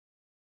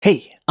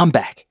Hey, I'm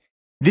back.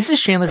 This is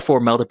Chandler for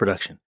Melted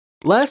Production.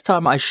 Last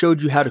time I showed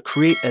you how to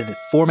create a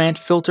formant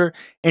filter,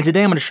 and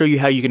today I'm going to show you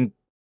how you can,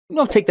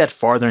 take that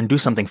farther and do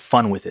something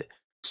fun with it.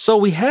 So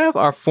we have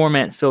our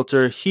formant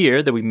filter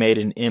here that we made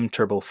in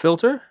M-Turbo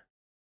filter.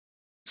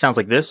 Sounds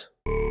like this.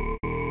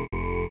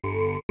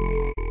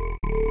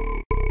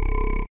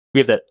 We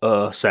have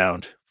that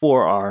sound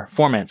for our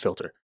formant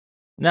filter.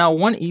 Now,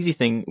 one easy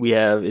thing we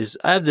have is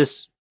I have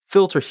this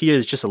filter here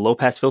that's just a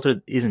low-pass filter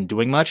that isn't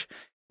doing much.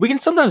 We can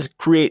sometimes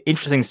create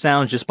interesting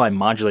sounds just by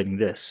modulating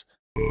this.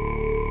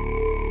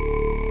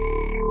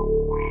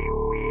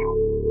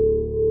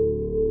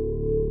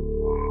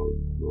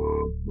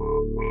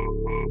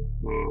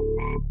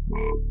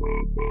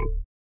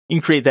 You can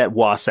create that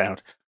wah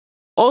sound.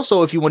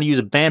 Also, if you want to use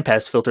a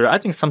bandpass filter, I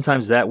think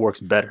sometimes that works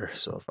better.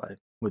 So if I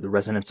move the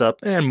resonance up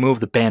and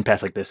move the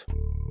bandpass like this.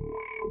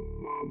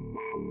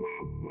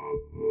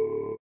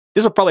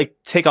 This will probably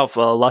take off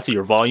lots of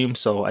your volume,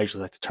 so I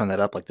usually like to turn that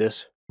up like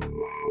this.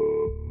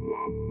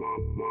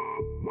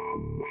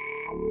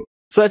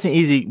 So that's an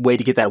easy way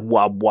to get that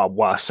wah wah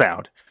wah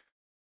sound.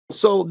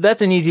 So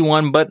that's an easy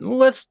one, but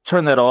let's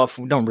turn that off.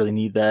 We don't really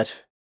need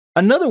that.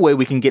 Another way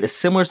we can get a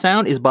similar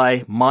sound is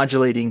by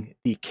modulating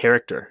the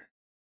character,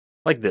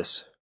 like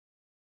this.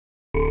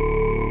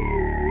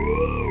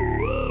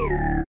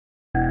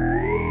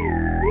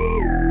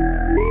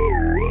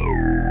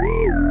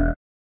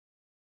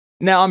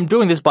 Now I'm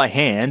doing this by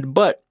hand,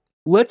 but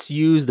let's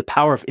use the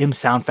power of M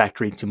Sound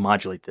Factory to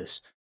modulate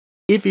this.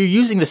 If you're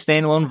using the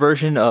standalone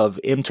version of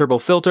M-Turbo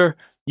filter,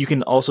 you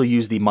can also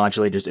use the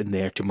modulators in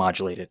there to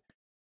modulate it.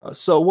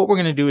 So what we're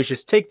going to do is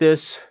just take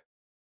this.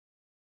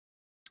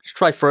 Let's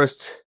try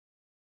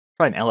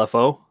an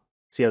LFO,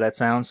 see how that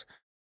sounds.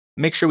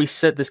 Make sure we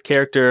set this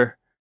character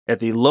at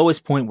the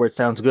lowest point where it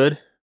sounds good.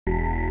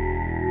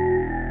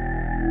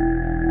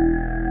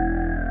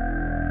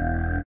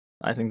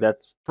 I think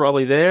that's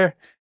probably there.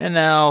 And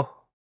now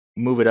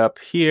move it up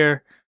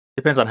here.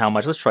 Depends on how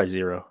much. Let's try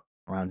 0,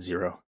 around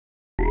 0.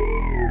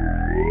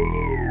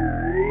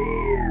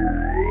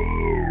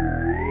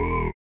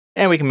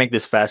 And we can make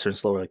this faster and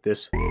slower like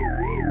this.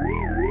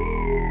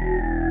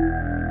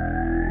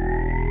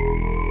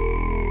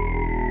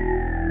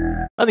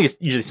 I think it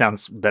usually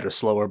sounds better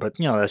slower, but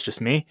that's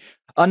just me.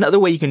 Another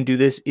way you can do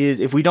this is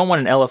if we don't want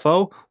an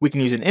LFO, we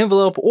can use an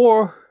envelope,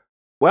 or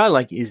what I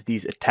like is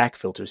these attack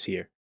filters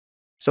here.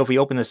 So if we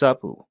open this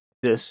up,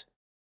 you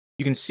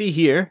can see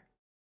here,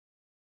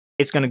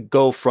 it's going to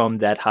go from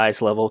that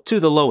highest level to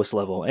the lowest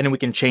level, and then we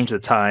can change the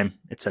time,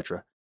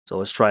 etc. So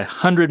let's try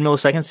 100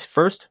 milliseconds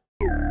first.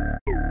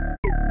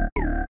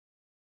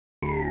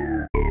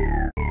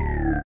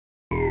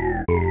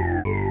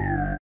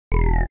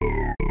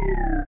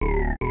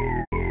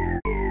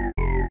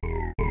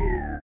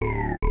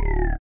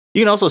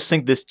 You can also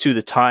sync this to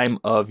the time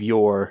of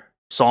your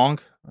song,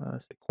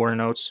 quarter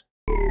notes,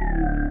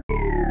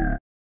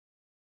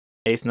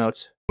 eighth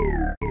notes,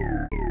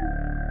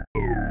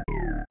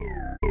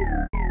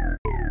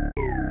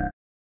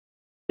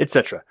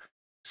 etc.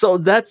 So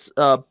that's,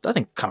 I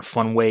think, kind of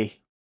fun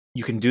way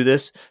you can do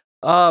this.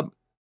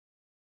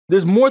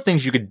 There's more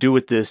things you could do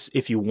with this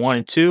if you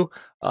wanted to.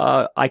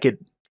 I could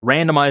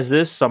randomize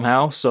this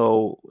somehow.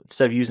 So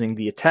instead of using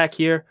the attack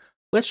here,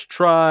 let's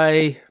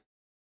try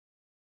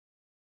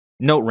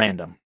note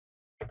random.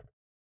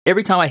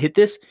 Every time I hit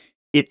this,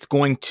 it's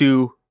going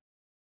to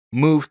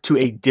move to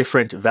a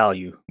different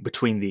value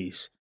between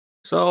these.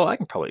 So I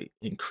can probably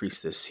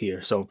increase this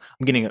here. So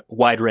I'm getting a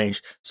wide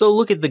range. So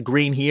look at the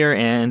green here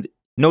and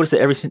notice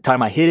that every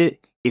time I hit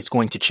it, it's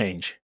going to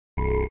change.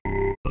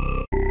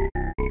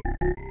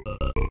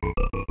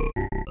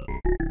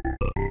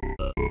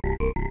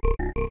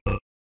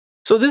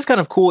 So this is kind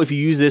of cool if you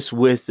use this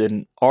with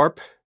an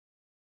ARP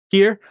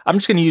here. I'm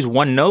just going to use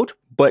one note,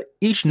 but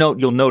each note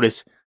you'll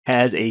notice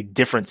has a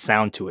different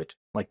sound to it,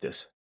 like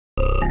this.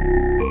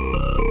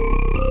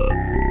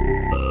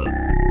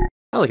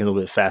 I like it a little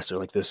bit faster,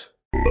 like this.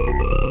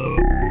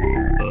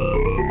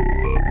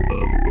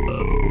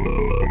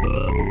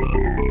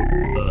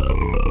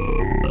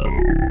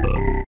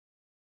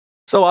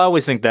 So I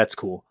always think that's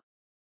cool.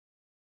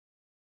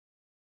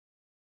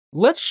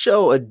 Let's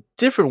show a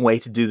different way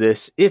to do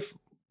this if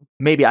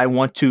maybe I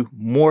want to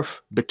morph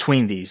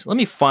between these. Let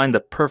me find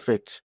the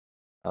perfect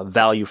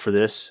value for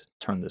this.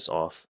 Turn this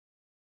off.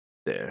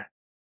 There.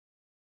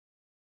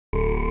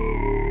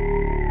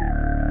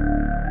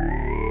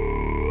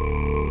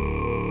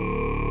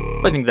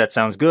 I think that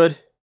sounds good.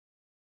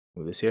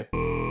 Move this here.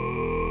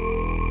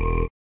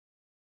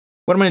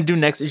 What I'm going to do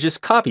next is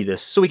just copy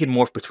this so we can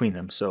morph between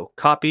them. So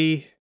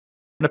copy.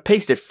 I'm going to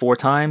paste it 4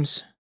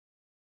 times.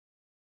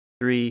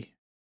 3,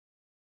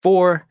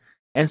 4.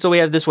 And so we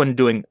have this one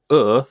doing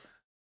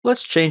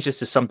Let's change this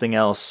to something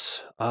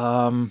else.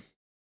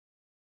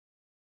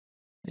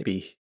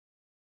 Maybe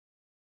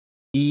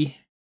E.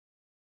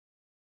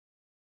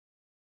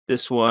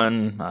 This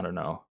one, I don't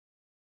know.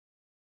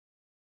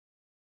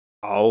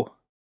 O.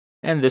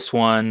 And this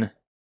one,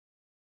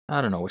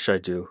 I don't know, what should I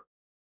do?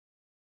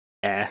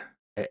 A.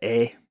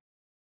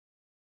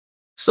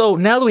 So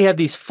now that we have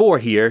these 4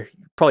 here,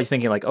 you're probably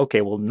thinking like,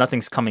 okay, well,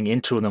 nothing's coming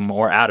into them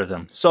or out of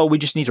them. So we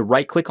just need to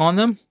right click on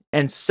them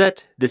and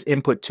set this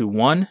input to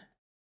 1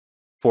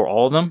 for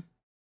all of them.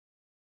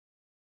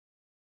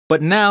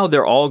 But now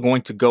they're all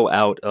going to go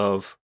out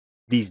of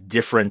these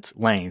different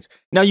lanes.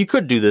 Now you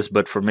could do this,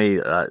 but for me,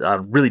 I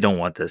really don't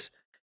want this.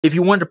 If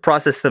you wanted to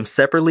process them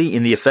separately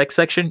in the effects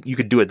section, you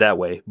could do it that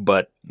way,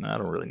 but I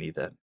don't really need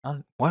that.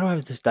 Why do I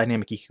have this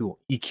dynamic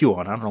EQ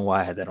on? I don't know why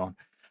I had that on.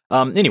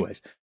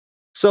 Anyways,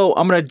 so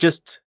I'm going to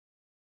just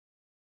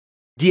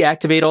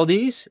deactivate all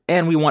these,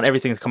 and we want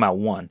everything to come out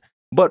 1.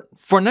 But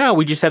for now,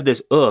 we just have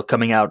this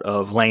coming out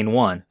of lane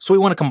 1. So we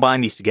want to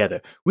combine these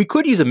together. We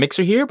could use a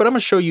mixer here, but I'm going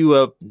to show you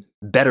a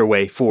better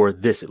way for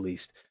this at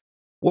least.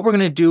 What we're going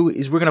to do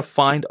is we're going to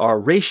find our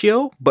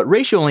ratio, but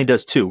ratio only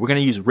does 2. We're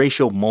going to use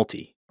ratio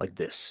multi, like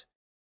this.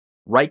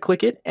 Right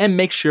click it and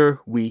make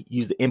sure we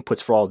use the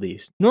inputs for all of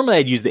these. Normally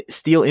I'd use the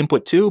steel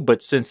input too,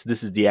 but since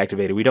this is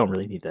deactivated, we don't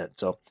really need that.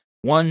 So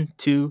 1,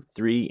 2,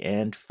 3,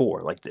 and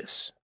 4, like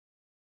this.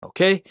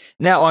 Okay,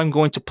 now I'm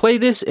going to play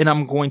this and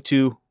I'm going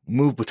to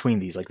move between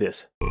these like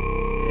this.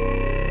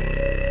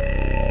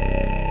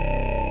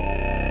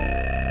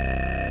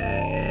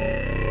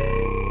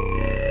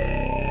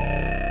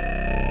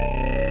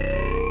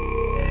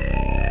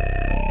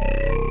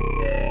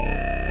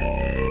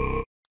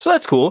 So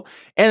that's cool.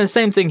 And the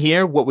same thing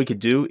here, what we could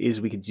do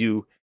is we could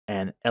do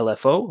an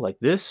LFO like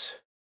this.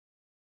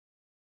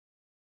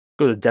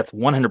 Go to depth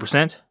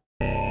 100%.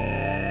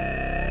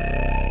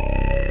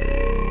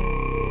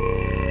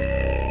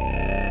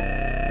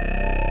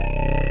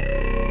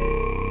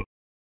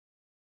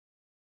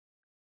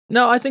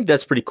 Now, I think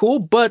that's pretty cool,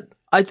 but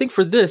I think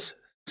for this,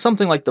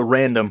 something like the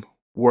random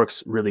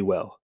works really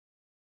well.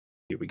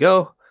 Here we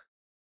go.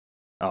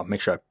 I'll make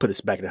sure I put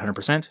this back at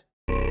 100%.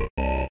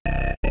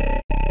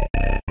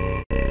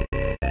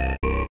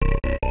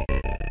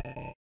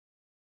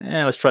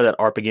 And let's try that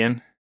ARP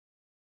again.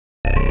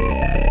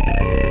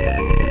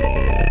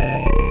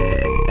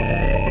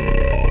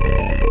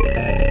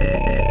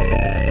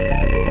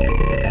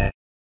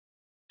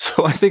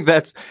 So I think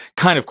that's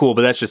kind of cool,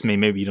 but that's just me.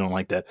 Maybe you don't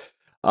like that.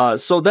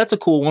 So that's a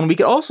cool one. We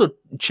could also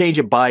change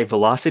it by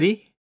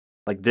velocity,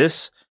 like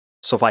this.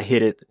 So if I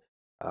hit it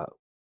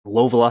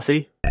low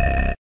velocity.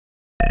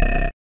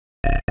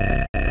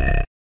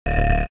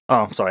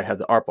 Oh, I'm sorry, I have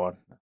the ARP on.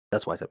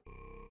 That's why I said.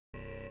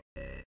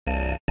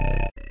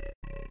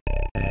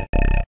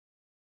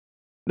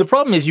 The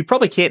problem is you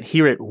probably can't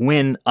hear it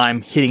when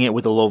I'm hitting it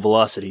with a low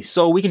velocity.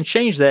 So we can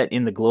change that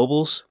in the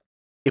globals.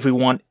 If we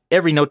want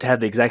every note to have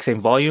the exact same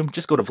volume,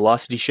 just go to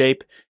velocity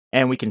shape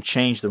and we can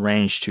change the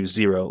range to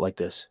 0 like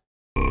this.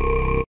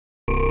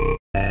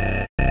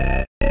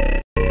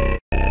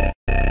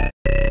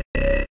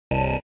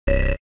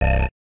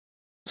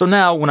 So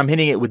now when I'm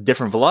hitting it with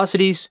different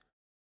velocities,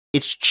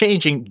 it's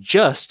changing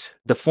just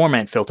the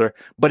formant filter,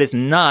 but it's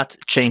not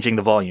changing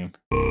the volume.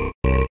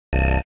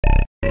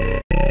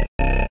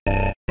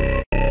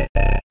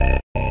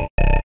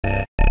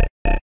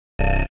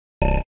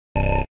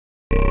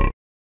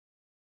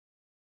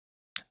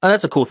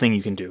 That's a cool thing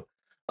you can do.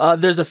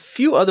 There's a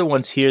few other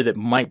ones here that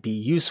might be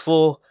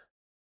useful,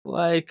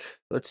 like,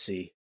 let's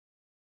see,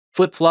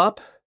 flip-flop.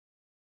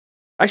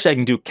 Actually, I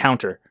can do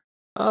counter.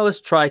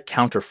 Let's try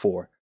counter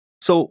 4.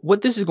 So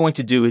what this is going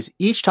to do is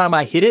each time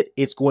I hit it,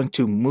 it's going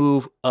to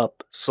move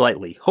up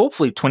slightly,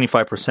 hopefully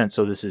 25%,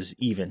 so this is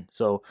even.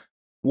 So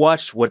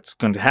watch what's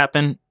going to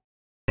happen.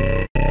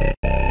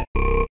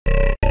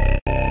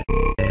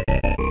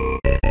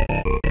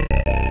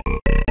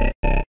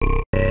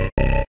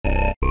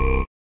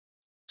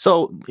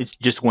 So it's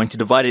just going to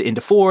divide it into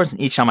 4s, and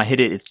each time I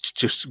hit it, it's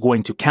just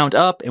going to count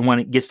up, and when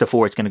it gets to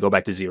 4, it's going to go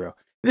back to 0.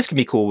 This can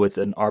be cool with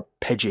an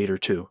arpeggiator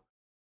too.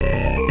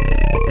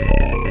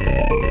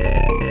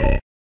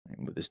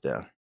 Move this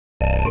down.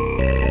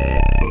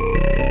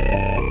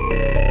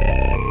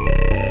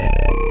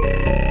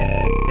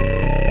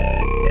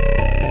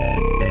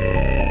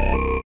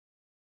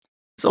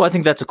 So I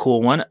think that's a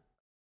cool one.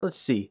 Let's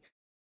see.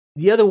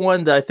 The other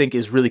one that I think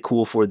is really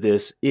cool for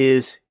this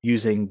is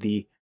using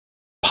the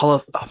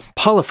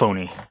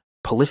polyphony.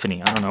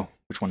 Polyphony. I don't know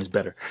which one is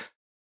better.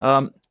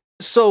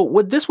 So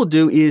what this will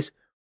do is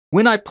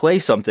when I play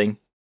something,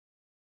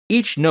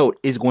 each note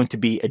is going to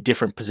be a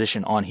different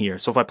position on here.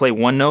 So if I play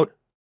one note,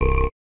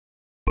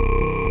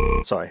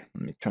 sorry,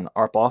 let me turn the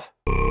ARP off.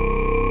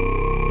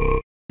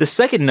 The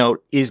second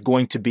note is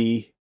going to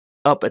be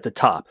up at the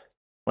top,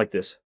 like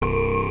this.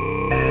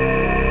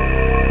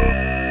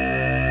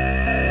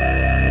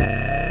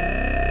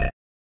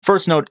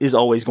 First note is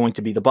always going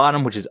to be the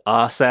bottom, which is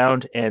ah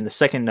sound, and the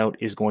second note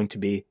is going to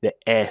be the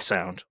eh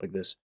sound, like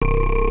this.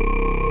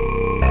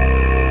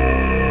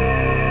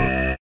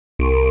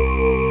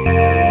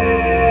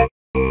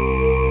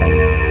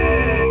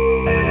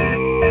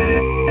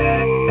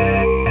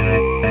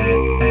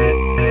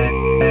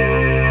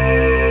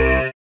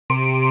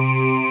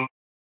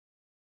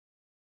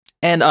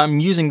 And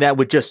I'm using that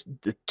with just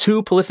the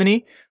 2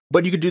 polyphony,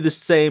 but you could do the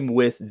same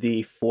with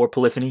the 4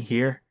 polyphony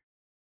here.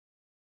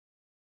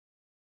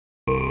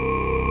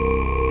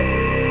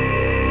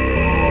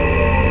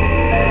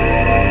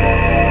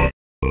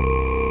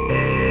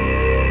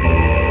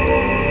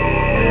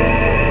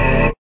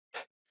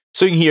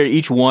 So you can hear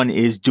each one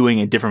is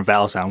doing a different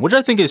vowel sound, which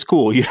I think is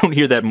cool. You don't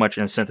hear that much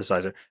in a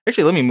synthesizer.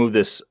 Actually, let me move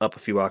this up a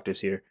few octaves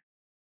here.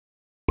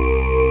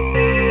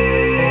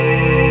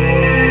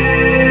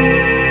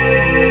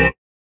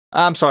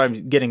 I'm sorry,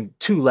 I'm getting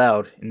too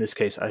loud in this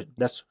case.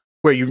 That's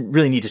where you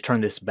really need to turn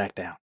this back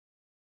down.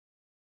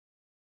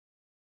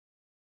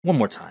 One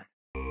more time.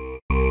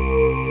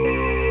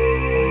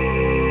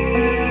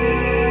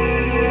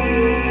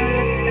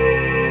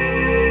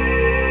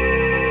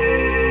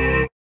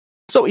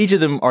 So each of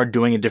them are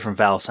doing a different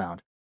vowel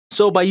sound.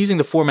 So by using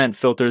the formant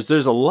filters,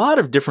 there's a lot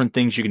of different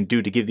things you can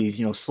do to give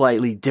these,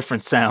 slightly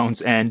different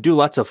sounds and do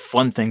lots of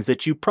fun things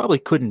that you probably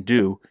couldn't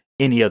do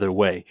any other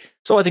way.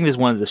 So I think this is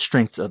one of the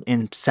strengths of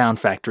in Sound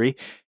Factory.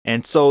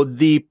 And so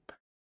the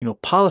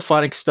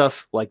polyphonic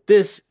stuff like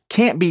this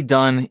can't be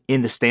done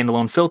in the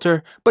standalone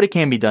filter, but it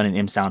can be done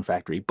in Sound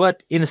Factory.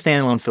 But in the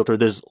standalone filter,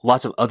 there's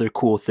lots of other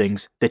cool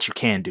things that you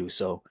can do.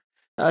 So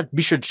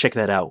be sure to check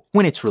that out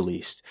when it's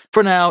released.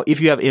 For now,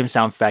 if you have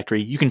Sound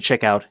Factory, you can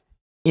check out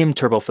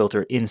Turbo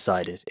Filter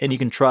inside it. And you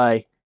can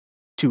try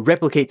to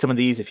replicate some of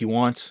these if you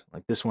want,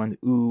 like this one, the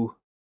OO,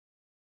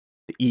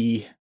 the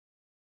E,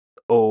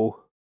 the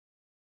O,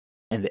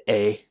 and the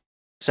A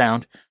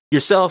sound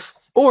yourself,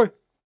 or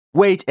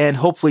wait and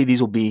hopefully these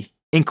will be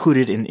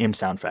included in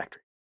Sound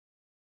Factory.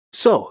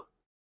 So,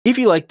 if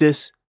you like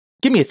this,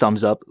 give me a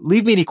thumbs up,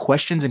 leave me any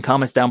questions and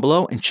comments down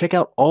below, and check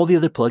out all the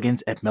other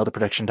plugins at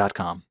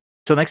meldaproduction.com.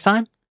 Till next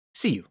time,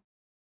 see you.